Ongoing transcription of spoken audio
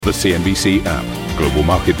The CNBC app. Global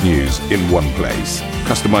market news in one place.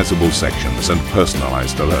 Customizable sections and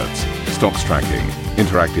personalized alerts. Stocks tracking,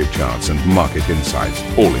 interactive charts and market insights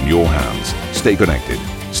all in your hands. Stay connected.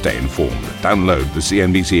 Stay informed. Download the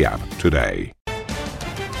CNBC app today.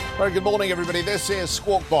 Very good morning, everybody. This is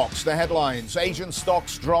Squawk Box. The headlines. Asian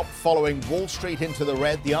stocks drop following Wall Street into the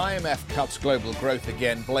red. The IMF cuts global growth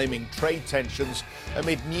again, blaming trade tensions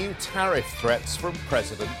amid new tariff threats from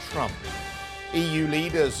President Trump. EU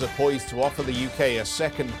leaders are poised to offer the UK a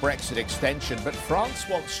second Brexit extension, but France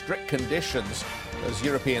wants strict conditions as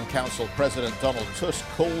European Council President Donald Tusk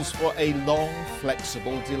calls for a long,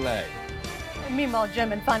 flexible delay. Meanwhile,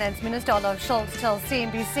 German Finance Minister Olaf Scholz tells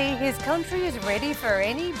CNBC his country is ready for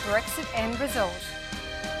any Brexit end result.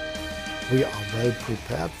 We are well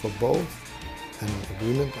prepared for both an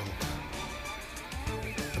agreement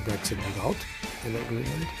and a Brexit without an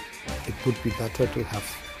agreement. It would be better to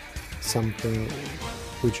have something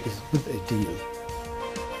which is with a deal.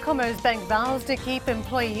 Commerzbank vows to keep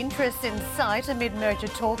employee interests in sight amid merger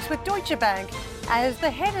talks with Deutsche Bank, as the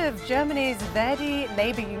head of Germany's Verdi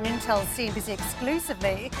labor union tells CNBC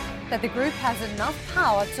exclusively that the group has enough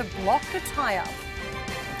power to block a tie-up.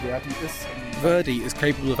 Verdi is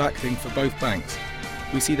capable of acting for both banks.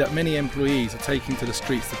 We see that many employees are taking to the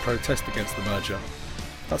streets to protest against the merger.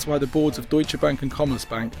 That's why the boards of Deutsche Bank and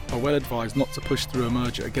Commerzbank are well advised not to push through a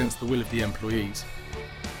merger against the will of the employees.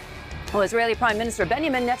 Well, Israeli Prime Minister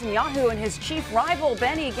Benjamin Netanyahu and his chief rival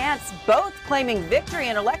Benny Gantz both claiming victory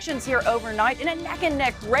in elections here overnight in a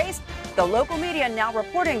neck-and-neck race. The local media now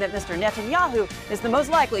reporting that Mr. Netanyahu is the most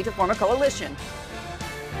likely to form a coalition.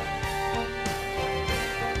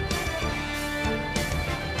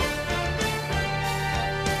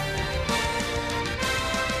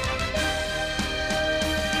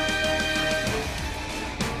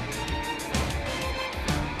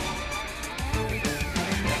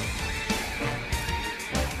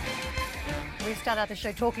 Start out the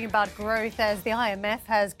show talking about growth as the IMF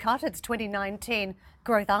has cut its 2019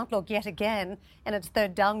 growth outlook yet again. In its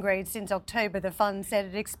third downgrade since October, the fund said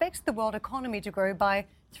it expects the world economy to grow by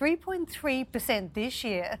 3.3% this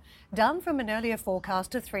year, down from an earlier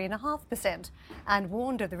forecast of 3.5%, and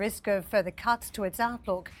warned of the risk of further cuts to its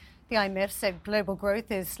outlook. The IMF said global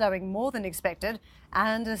growth is slowing more than expected,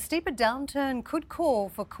 and a steeper downturn could call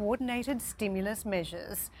for coordinated stimulus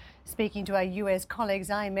measures. Speaking to our US colleagues,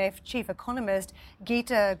 IMF chief economist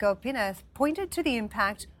Geeta Gopinath pointed to the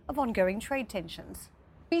impact of ongoing trade tensions.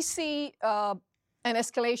 We see an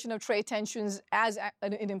escalation of trade tensions as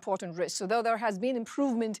an important risk. So though there has been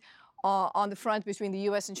improvement on the front between the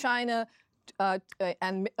US and China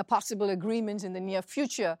and a possible agreement in the near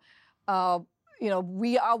future,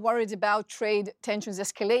 we are worried about trade tensions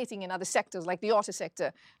escalating in other sectors like the auto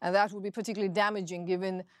sector. And that would be particularly damaging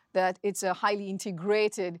given that it's a highly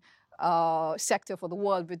integrated sector for the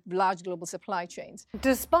world with large global supply chains.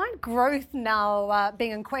 Despite growth now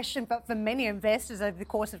being in question for many investors over the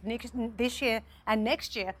course of this year and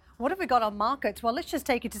next year, what have we got on markets? Well, let's just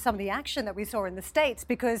take you to some of the action that we saw in the States,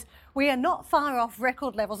 because we are not far off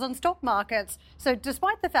record levels on stock markets. So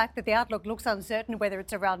despite the fact that the outlook looks uncertain, whether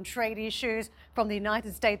it's around trade issues from the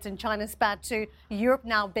United States and China spat to Europe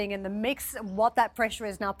now being in the mix, what that pressure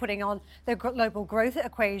is now putting on the global growth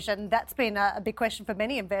equation, that's been a big question for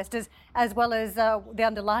many investors, as well as the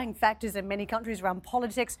underlying factors in many countries around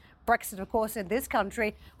politics, Brexit, of course, in this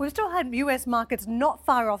country. We've still had US markets not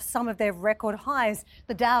far off some of their record highs.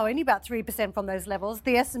 The Dow only about 3% from those levels.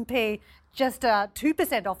 The S&P just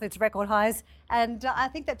 2% off its record highs. And I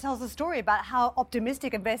think that tells a story about how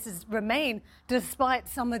optimistic investors remain despite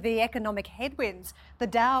some of the economic headwinds. The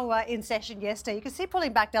Dow in session yesterday, you can see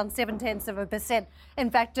pulling back down 0.7%. In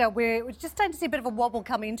fact, we're just starting to see a bit of a wobble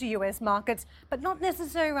come into US markets, but not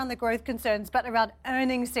necessarily around the growth concerns, but around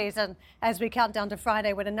earnings season as we count down to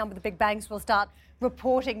Friday when a number of the big banks will start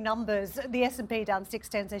reporting numbers. The S&P down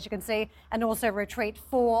 0.6, as you can see, and also retreat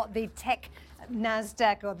for the tech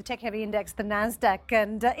NASDAQ, or the tech-heavy index, the NASDAQ.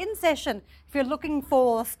 And in session, if you're looking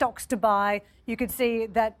for stocks to buy, you could see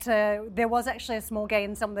that there was actually a small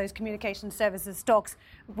gain in some of those communication services stocks,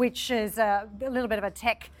 which is a little bit of a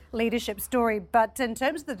tech leadership story. But in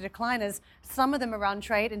terms of the decliners, some of them around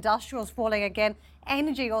trade, industrials falling again,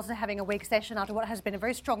 energy also having a weak session after what has been a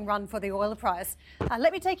very strong run for the oil price.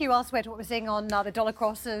 Let me take you elsewhere to what we're seeing on the dollar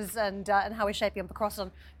crosses and how we're shaping up across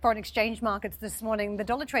on foreign exchange markets this morning. The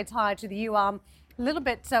dollar trades higher to the yuan, a little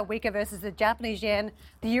bit weaker versus the Japanese yen.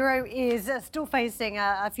 The euro is still facing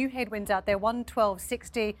a few headwinds out there,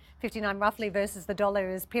 112.60, 59 roughly versus the dollar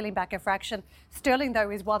is peeling back a fraction. Sterling,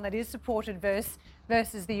 though, is one that is supported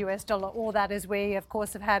versus the US dollar. All that as we, of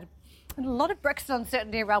course, have had A lot of Brexit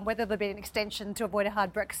uncertainty around whether there'll be an extension to avoid a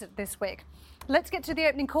hard Brexit this week. Let's get to the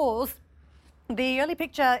opening calls. The early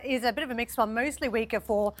picture is a bit of a mixed one, mostly weaker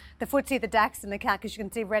for the FTSE, the DAX and the CAC. As you can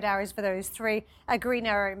see, red arrows for those three, a green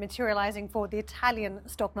arrow materialising for the Italian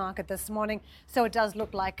stock market this morning. So it does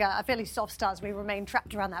look like a fairly soft start as we remain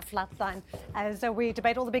trapped around that flat line as we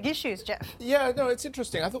debate all the big issues, Jeff. Yeah, no, it's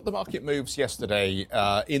interesting. I thought the market moves yesterday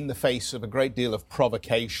in the face of a great deal of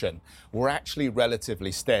provocation were actually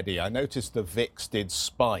relatively steady. I noticed the VIX did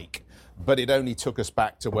spike, but it only took us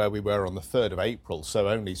back to where we were on the 3rd of April, so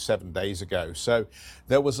only 7 days ago. So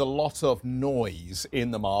there was a lot of noise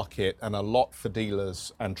in the market and a lot for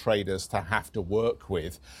dealers and traders to have to work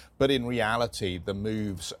with. But in reality, the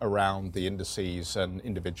moves around the indices and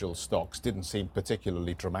individual stocks didn't seem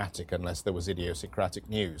particularly dramatic unless there was idiosyncratic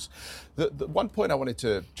news. The one point I wanted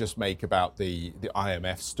to just make about the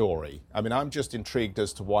IMF story, I mean, I'm just intrigued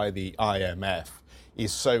as to why the IMF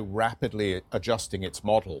is so rapidly adjusting its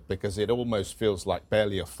model, because it almost feels like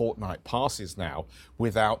barely a fortnight passes now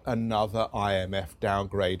without another IMF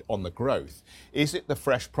downgrade on the growth. Is it the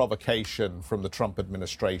fresh provocation from the Trump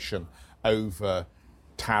administration over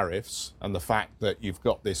tariffs and the fact that you've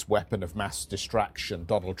got this weapon of mass distraction,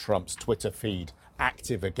 Donald Trump's Twitter feed,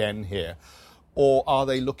 active again here? Or are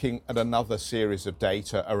they looking at another series of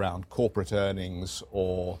data around corporate earnings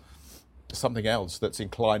or something else that's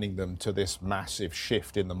inclining them to this massive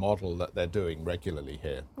shift in the model that they're doing regularly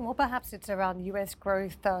here? Well, perhaps it's around US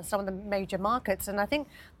growth, some of the major markets, and I think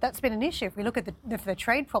that's been an issue. If we look at the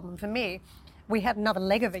trade problem, for me, we had another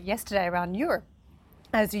leg of it yesterday around Europe,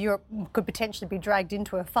 as Europe could potentially be dragged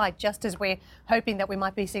into a fight, just as we're hoping that we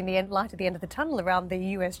might be seeing the light at the end of the tunnel around the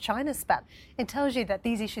US-China spat. It tells you that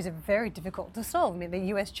these issues are very difficult to solve. I mean, the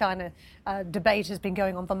US-China debate has been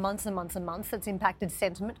going on for months and months and months. It's impacted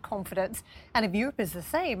sentiment, confidence, and if Europe is the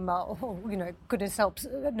same, goodness helps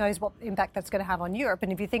knows what impact that's going to have on Europe.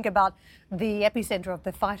 And if you think about the epicenter of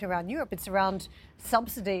the fight around Europe, it's around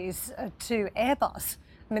subsidies to Airbus.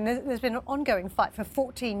 I mean, there's been an ongoing fight for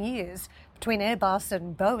 14 years between Airbus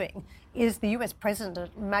and Boeing. Is the US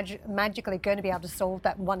president magically going to be able to solve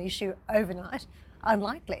that one issue overnight?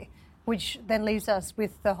 Unlikely, which then leaves us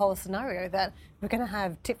with the whole scenario that we're going to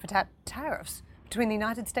have tit-for-tat tariffs between the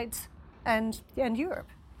United States and Europe.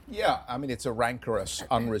 Yeah, I mean, it's a rancorous,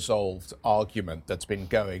 unresolved argument that's been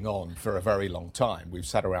going on for a very long time. We've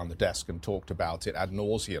sat around the desk and talked about it ad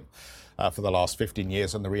nauseum for the last 15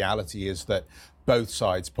 years, and the reality is that both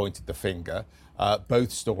sides pointed the finger.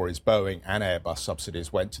 Both stories, Boeing and Airbus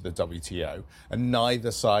subsidies, went to the WTO, and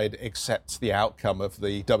neither side accepts the outcome of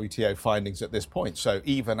the WTO findings at this point. So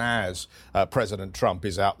even as President Trump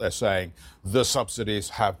is out there saying the subsidies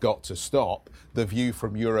have got to stop, the view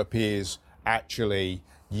from Europe is actually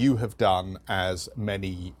you have done as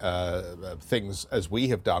many things as we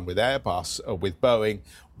have done with Airbus or with Boeing.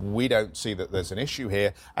 We don't see that there's an issue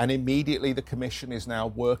here. And immediately the Commission is now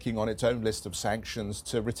working on its own list of sanctions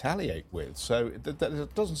to retaliate with. So there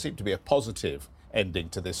doesn't seem to be a positive ending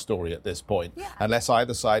to this story at this point, unless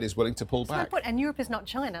either side is willing to pull back. And Europe is not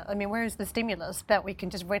China. I mean, where is the stimulus that we can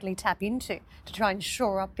just readily tap into to try and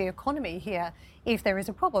shore up the economy here if there is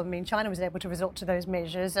a problem? I mean, China was able to resort to those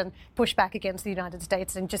measures and push back against the United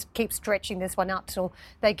States and just keep stretching this one out till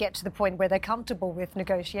they get to the point where they're comfortable with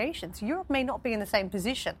negotiations. Europe may not be in the same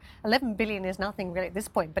position. 11 billion is nothing really at this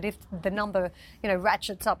point, but if the number,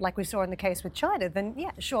 ratchets up like we saw in the case with China, then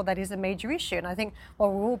yeah, sure, that is a major issue. And I think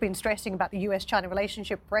while we've all been stressing about the US-China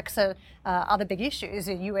relationship, Brexit, other big issues,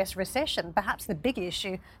 a US recession, perhaps the big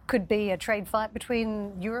issue could be a trade fight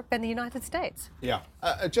between Europe and the United States. Yeah,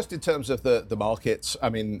 just in terms of the markets, I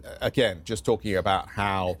mean, again, just talking about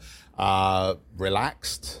how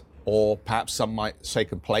relaxed or perhaps some might say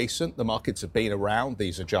complacent the markets have been around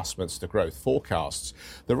these adjustments to growth forecasts.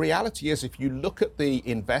 The reality is, if you look at the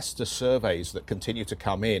investor surveys that continue to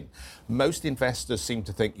come in, most investors seem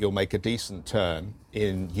to think you'll make a decent turn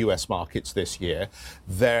in US markets this year.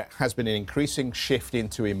 There has been an increasing shift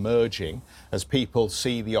into emerging as people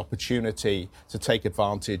see the opportunity to take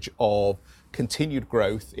advantage of continued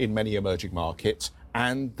growth in many emerging markets,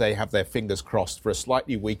 and they have their fingers crossed for a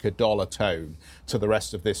slightly weaker dollar tone to the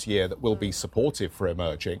rest of this year that will be supportive for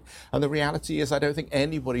emerging. And the reality is, I don't think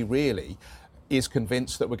anybody really is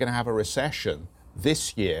convinced that we're going to have a recession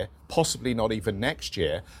this year, possibly not even next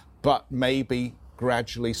year, but maybe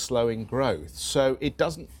gradually slowing growth. So it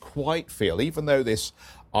doesn't quite feel, even though this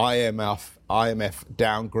IMF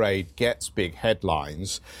downgrade gets big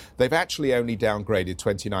headlines, they've actually only downgraded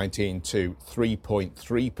 2019 to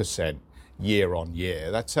 3.3% year on year.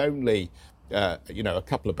 That's only, a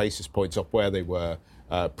couple of basis points off where they were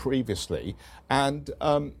previously. And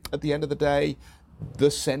at the end of the day,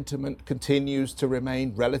 the sentiment continues to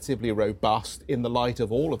remain relatively robust in the light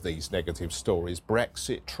of all of these negative stories,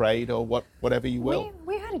 Brexit, trade, or whatever you will.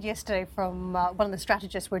 We heard it yesterday from one of the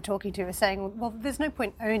strategists we're talking to, saying, well, there's no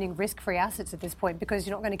point owning risk-free assets at this point because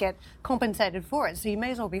you're not going to get compensated for it. So you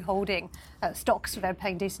may as well be holding stocks without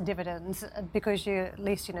paying decent dividends because at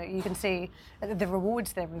least you can see the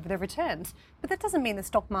rewards there with the returns. But that doesn't mean the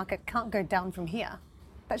stock market can't go down from here.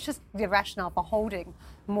 That's just the rationale for holding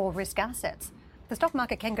more risk assets. The stock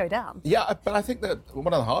market can go down. Yeah, but I think that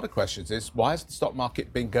one of the harder questions is why has the stock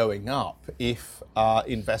market been going up if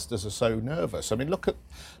investors are so nervous? I mean, look at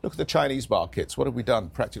the Chinese markets. What have we done?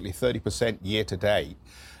 Practically 30% year to date.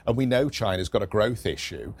 And we know China's got a growth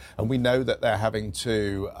issue, and we know that they're having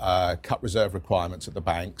to cut reserve requirements at the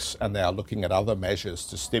banks, and they are looking at other measures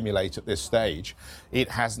to stimulate at this stage. It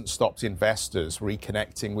hasn't stopped investors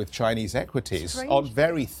reconnecting with Chinese equities on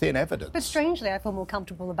very thin evidence. But strangely, I feel more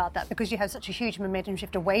comfortable about that because you have such a huge momentum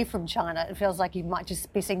shift away from China. It feels like you might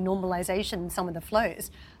just be seeing normalisation in some of the flows.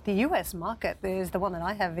 The US market is the one that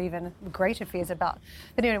I have even greater fears about.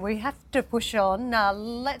 But anyway, we have to push on.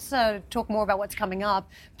 Let's talk more about what's coming up.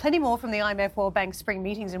 Plenty more from the IMF World Bank spring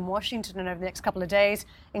meetings in Washington over the next couple of days,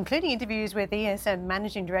 including interviews with ESM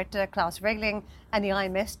Managing Director Klaus Regling and the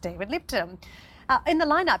IMF's David Lipton. In the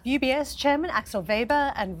lineup, UBS Chairman Axel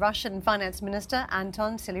Weber and Russian Finance Minister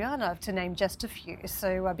Anton Siluanov, to name just a few.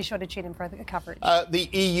 So be sure to tune in for the coverage. The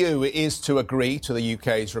EU is to agree to the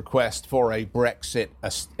UK's request for a Brexit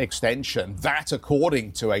extension. That,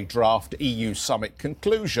 according to a draft EU summit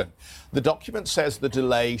conclusion. The document says the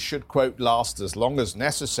delay should, quote, last as long as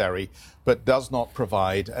necessary, but does not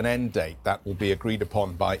provide an end date. That will be agreed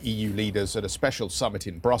upon by EU leaders at a special summit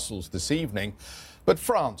in Brussels this evening. But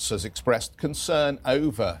France has expressed concern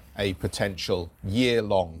over a potential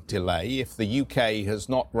year-long delay. If the UK has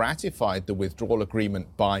not ratified the withdrawal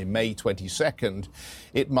agreement by May 22nd,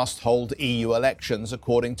 it must hold EU elections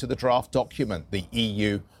according to the draft document. The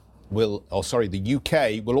UK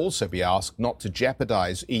will also be asked not to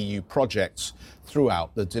jeopardise EU projects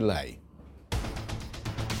throughout the delay.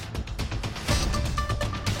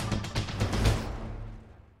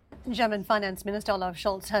 German Finance Minister Olaf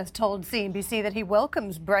Scholz has told CNBC that he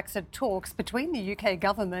welcomes Brexit talks between the UK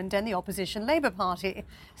government and the opposition Labour Party.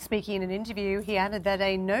 Speaking in an interview, he added that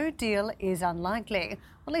a no deal is unlikely.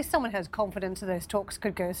 At least someone has confidence that those talks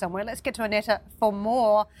could go somewhere. Let's get to Annetta for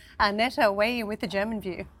more. Annetta, weigh in with the German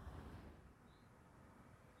view.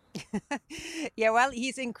 Yeah, well,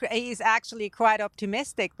 he's actually quite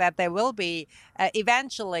optimistic that there will be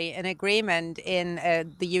eventually an agreement in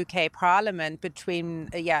the UK Parliament between,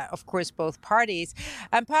 of course, both parties.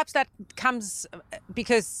 And perhaps that comes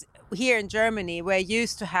because here in Germany, we're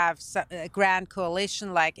used to have a grand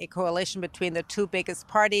coalition, like a coalition between the two biggest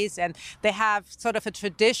parties, and they have sort of a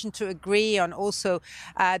tradition to agree on also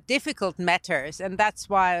difficult matters. And that's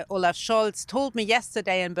why Olaf Scholz told me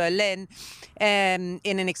yesterday in Berlin, in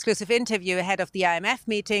an exclusive interview ahead of the IMF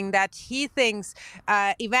meeting, that he thinks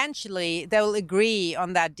eventually they will agree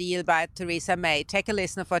on that deal by Theresa May. Take a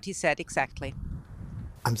listen of what he said exactly.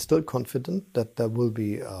 I'm still confident that there will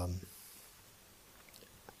be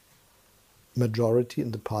majority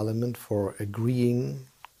in the parliament for agreeing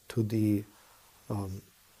to the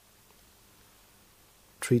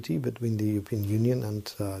treaty between the European Union and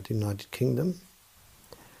the United Kingdom.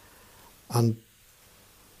 And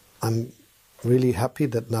I'm really happy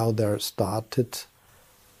that now there started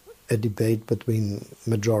a debate between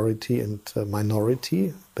majority and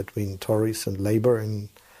minority, between Tories and Labour in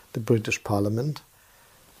the British Parliament,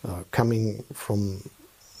 coming from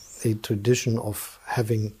a tradition of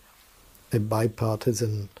having a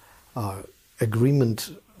bipartisan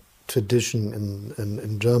agreement tradition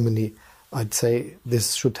in Germany. I'd say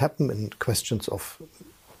this should happen in questions of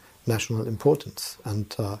national importance.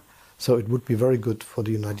 And so it would be very good for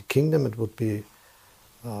the United Kingdom. It would be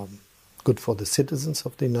good for the citizens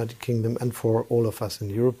of the United Kingdom and for all of us in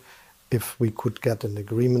Europe if we could get an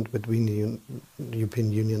agreement between the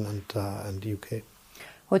European Union and the UK.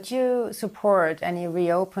 Would you support any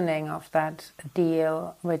reopening of that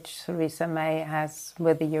deal which Theresa May has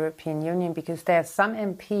with the European Union? Because there are some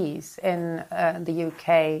MPs in the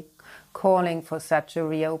UK calling for such a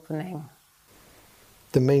reopening.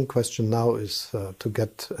 The main question now is to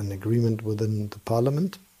get an agreement within the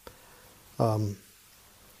Parliament. And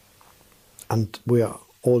we are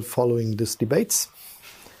all following these debates.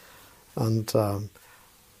 And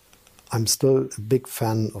I'm still a big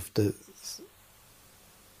fan of the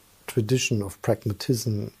tradition of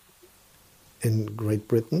pragmatism in Great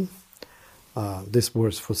Britain. This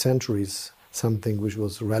was for centuries something which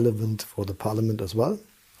was relevant for the Parliament as well.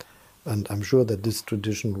 And I'm sure that this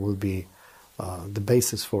tradition will be the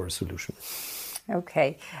basis for a solution.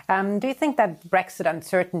 Okay. Do you think that Brexit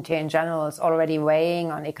uncertainty in general is already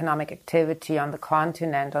weighing on economic activity on the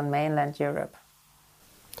continent, on mainland Europe?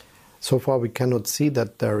 So far, we cannot see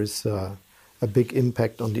that there is a big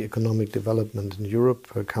impact on the economic development in Europe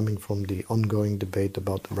coming from the ongoing debate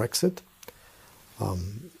about Brexit.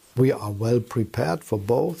 We are well prepared for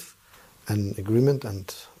both an agreement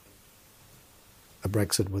and a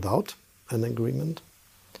Brexit without an agreement.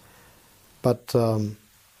 But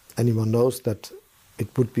anyone knows that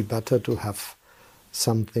it would be better to have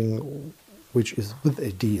something which is with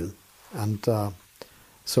a deal. And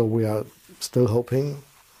so we are still hoping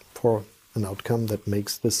for an outcome that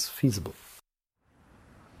makes this feasible.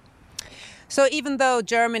 So even though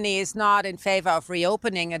Germany is not in favor of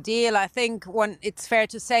reopening a deal, I think it's fair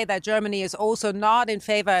to say that Germany is also not in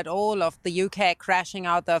favor at all of the UK crashing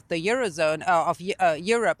out of the Eurozone, of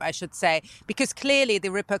Europe, I should say, because clearly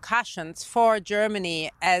the repercussions for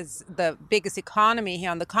Germany as the biggest economy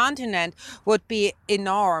here on the continent would be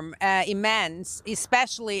immense,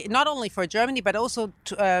 especially not only for Germany, but also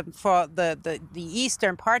for the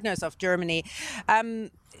eastern partners of Germany.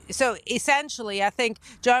 So essentially, I think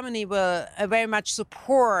Germany will very much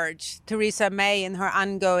support Theresa May in her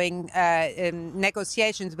ongoing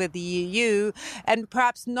negotiations with the EU and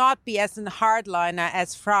perhaps not be as a hardliner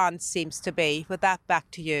as France seems to be. With that,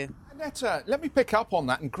 back to you. Annette, let me pick up on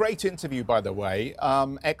that. And great interview, by the way.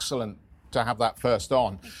 Excellent to have that first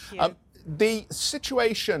on. The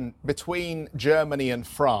situation between Germany and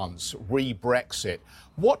France, re-Brexit,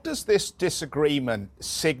 what does this disagreement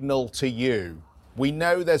signal to you? We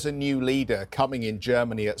know there's a new leader coming in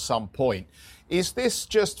Germany at some point. Is this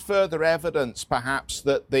just further evidence, perhaps,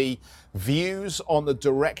 that the views on the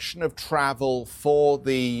direction of travel for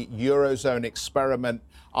the Eurozone experiment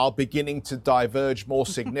are beginning to diverge more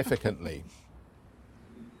significantly?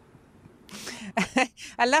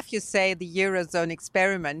 I love you say the Eurozone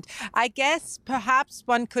experiment. I guess perhaps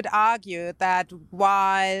one could argue that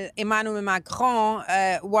while Emmanuel Macron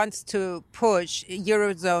wants to push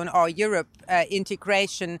Eurozone or Europe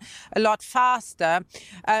integration a lot faster,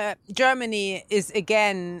 Germany is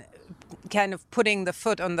again kind of putting the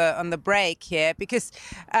foot on the brake here, because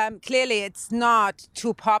clearly it's not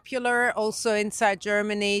too popular also inside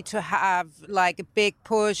Germany to have like a big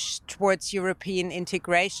push towards European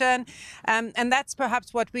integration. And that's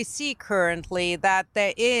perhaps what we see currently, that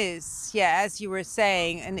there is, as you were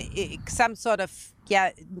saying, some sort of,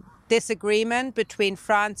 disagreement between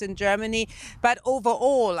France and Germany. But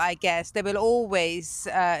overall, I guess, they will always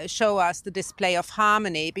show us the display of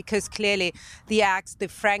harmony, because clearly the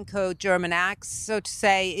Franco-German axe, so to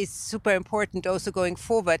say, is super important also going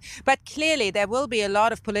forward. But clearly there will be a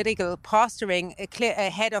lot of political posturing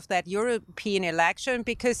ahead of that European election,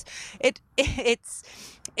 because it's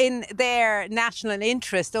in their national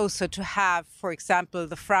interest also to have, for example,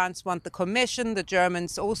 the France want the Commission, the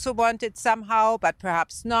Germans also want it somehow, but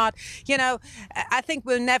perhaps not. I think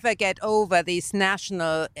we'll never get over these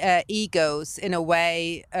national egos in a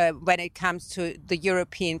way when it comes to the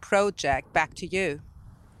European project. Back to you.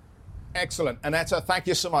 Excellent. Annette, thank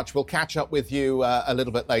you so much. We'll catch up with you a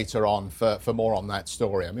little bit later on for more on that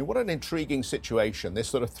story. I mean, what an intriguing situation, this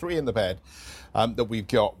sort of three in the bed that we've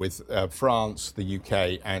got with France, the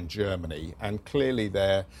UK and Germany. And clearly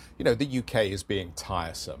the UK is being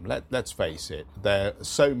tiresome. Let's face it. There are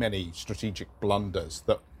so many strategic blunders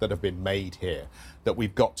that have been made here that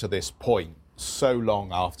we've got to this point so long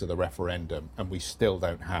after the referendum and we still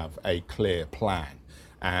don't have a clear plan.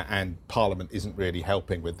 And Parliament isn't really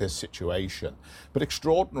helping with this situation. But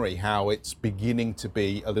extraordinary how it's beginning to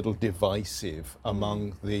be a little divisive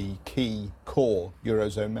among the key core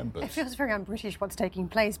Eurozone members. It feels very un-British what's taking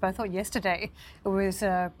place, but I thought yesterday it was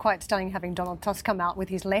quite stunning having Donald Tusk come out with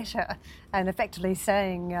his letter and effectively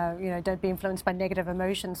saying, don't be influenced by negative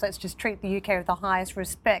emotions. Let's just treat the UK with the highest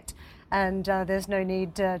respect. And there's no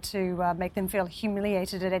need to make them feel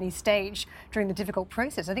humiliated at any stage during the difficult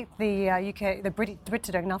process. I think the Brits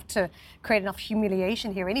are doing enough to create enough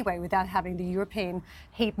humiliation here anyway without having the European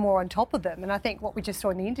heap more on top of them. And I think what we just saw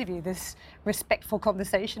in the interview, this respectful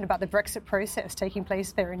conversation about the Brexit process taking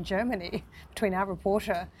place there in Germany between our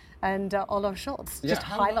reporter and Olaf Scholz, just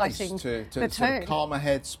highlighting to the tone. Sort of calmer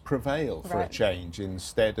heads prevail for a change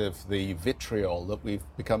instead of the vitriol that we've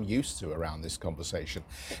become used to around this conversation.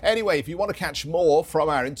 Anyway, if you want to catch more from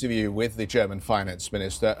our interview with the German Finance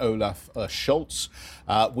Minister, Olaf Scholz,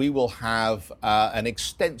 we will have an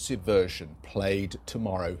extensive version played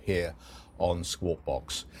tomorrow here on Squawk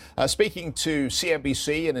Box. Speaking to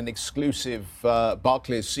CNBC in an exclusive,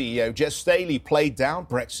 Barclays CEO Jes Staley played down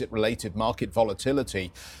Brexit-related market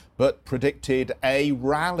volatility, but predicted a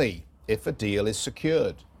rally if a deal is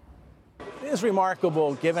secured. It is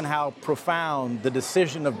remarkable, given how profound the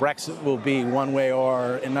decision of Brexit will be one way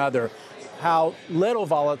or another, how little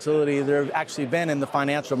volatility there have actually been in the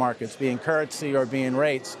financial markets, being currency or being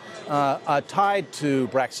rates, tied to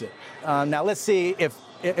Brexit. Now, let's see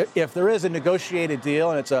if there is a negotiated deal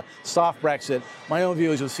and it's a soft Brexit. My own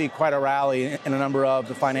view is you'll see quite a rally in a number of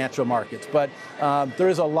the financial markets. But there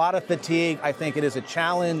is a lot of fatigue. I think it is a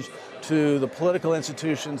challenge to the political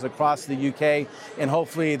institutions across the UK, and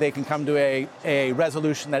hopefully they can come to a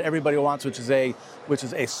resolution that everybody wants, which is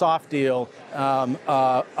a soft deal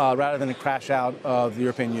rather than a crash out of the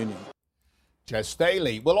European Union. Jez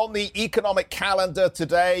Staley. Well, on the economic calendar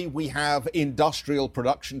today, we have industrial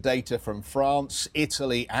production data from France,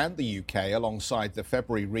 Italy and the UK, alongside the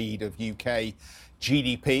February read of UK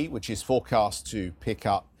GDP, which is forecast to pick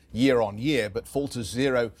up year on year, but fall to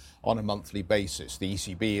zero on a monthly basis. The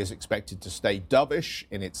ECB is expected to stay dovish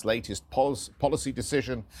in its latest policy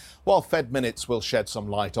decision, while Fed Minutes will shed some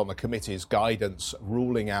light on the committee's guidance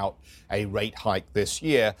ruling out a rate hike this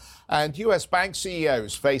year. And US bank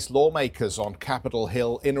CEOs face lawmakers on Capitol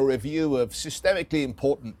Hill in a review of systemically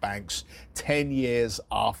important banks 10 years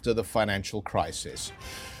after the financial crisis.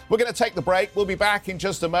 We're going to take the break. We'll be back in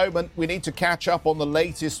just a moment. We need to catch up on the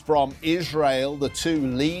latest from Israel, the two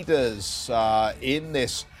leaders in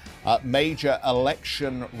this major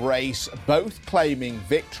election race, both claiming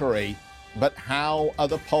victory. But how are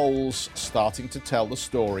the polls starting to tell the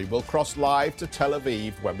story? We'll cross live to Tel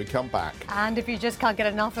Aviv when we come back. And if you just can't get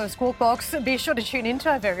enough of Squawk Box, be sure to tune into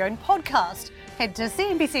our very own podcast. Head to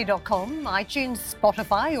cnbc.com, iTunes,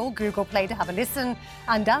 Spotify or Google Play to have a listen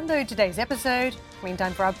and download today's episode.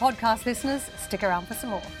 Meantime, for our podcast listeners, stick around for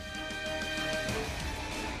some more.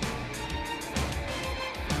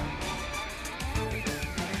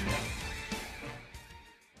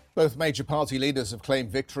 Both major party leaders have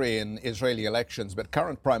claimed victory in Israeli elections, but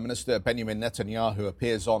current Prime Minister Benjamin Netanyahu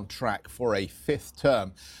appears on track for a fifth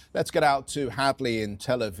term. Let's get out to Hadley in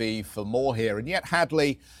Tel Aviv for more here. And yet,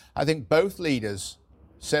 Hadley, I think both leaders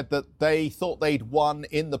said that they thought they'd won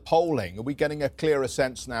in the polling. Are we getting a clearer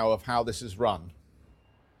sense now of how this is run?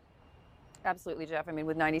 Absolutely, Jeff. I mean,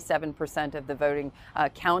 with 97% of the voting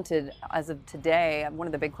counted as of today, one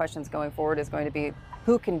of the big questions going forward is going to be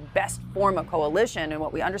who can best form a coalition. And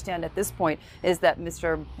what we understand at this point is that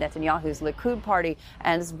Mr. Netanyahu's Likud party,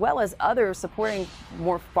 and as well as others supporting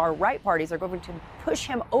more far-right parties, are going to push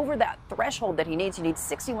him over that threshold that he needs. He needs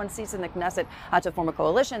 61 seats in the Knesset to form a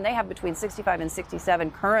coalition. They have between 65 and 67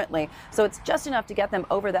 currently. So it's just enough to get them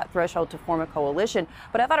over that threshold to form a coalition.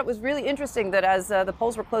 But I thought it was really interesting that as the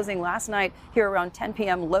polls were closing last night here around 10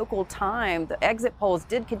 p.m. local time, the exit polls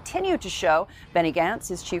did continue to show Benny Gantz,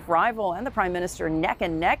 his chief rival, and the prime minister neck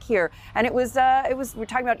and neck here. And it was we're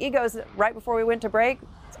talking about egos right before we went to break.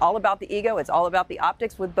 It's all about the ego. It's all about the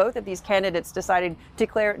optics, with both of these candidates deciding to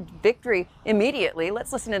declare victory immediately.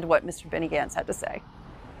 Let's listen into what Mr. Benny Gantz had to say.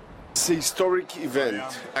 It's a historic event.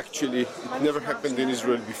 Actually, it never happened in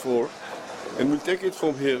Israel before. And we'll take it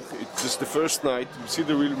from here. It's just the first night. We'll see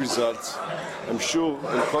the real results. I'm sure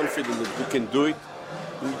and confident that we can do it.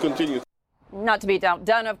 We'll continue. Not to be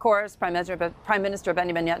done, of course, Prime Minister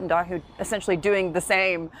Benjamin Netanyahu essentially doing the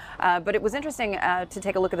same. But it was interesting to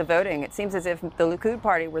take a look at the voting. It seems as if the Likud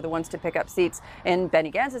party were the ones to pick up seats in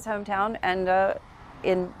Benny Gantz's hometown, and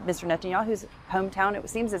in Mr. Netanyahu's hometown, it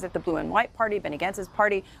seems as if the Blue and White party, Benny Gantz's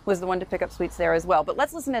party, was the one to pick up seats there as well. But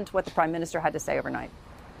let's listen into what the Prime Minister had to say overnight.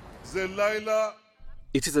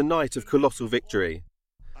 It is a night of colossal victory.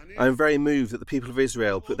 I am very moved that the people of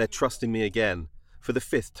Israel put their trust in me again, for the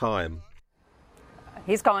fifth time.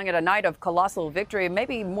 He's calling it a night of colossal victory,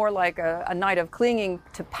 maybe more like a night of clinging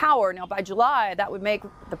to power. Now, by July, that would make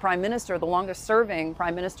the Prime Minister the longest-serving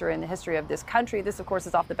Prime Minister in the history of this country. This, of course,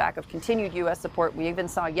 is off the back of continued U.S. support. We even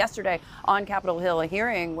saw yesterday on Capitol Hill a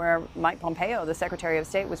hearing where Mike Pompeo, the Secretary of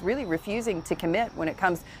State, was really refusing to commit when it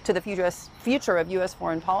comes to the future of U.S.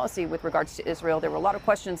 foreign policy with regards to Israel. There were a lot of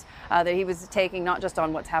questions that he was taking, not just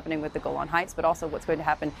on what's happening with the Golan Heights, but also what's going to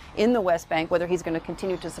happen in the West Bank, whether he's going to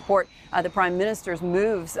continue to support the Prime Minister's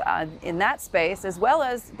moves in that space, as well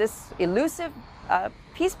as this elusive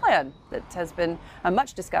peace plan that has been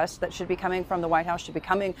much discussed that should be coming from the White House, should be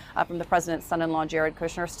coming from the president's son-in-law, Jared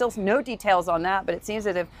Kushner. Still no details on that, but it seems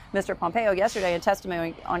as if Mr. Pompeo yesterday in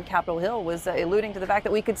testimony on Capitol Hill was alluding to the fact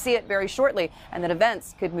that we could see it very shortly and that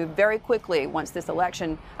events could move very quickly once this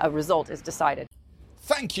election result is decided.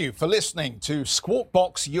 Thank you for listening to Squawk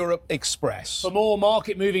Box Europe Express. For more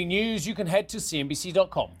market-moving news, you can head to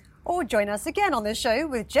cnbc.com. Or join us again on the show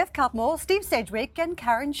with Jeff Cutmore, Steve Sedgwick and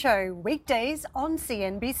Karen Cho, weekdays on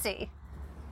CNBC.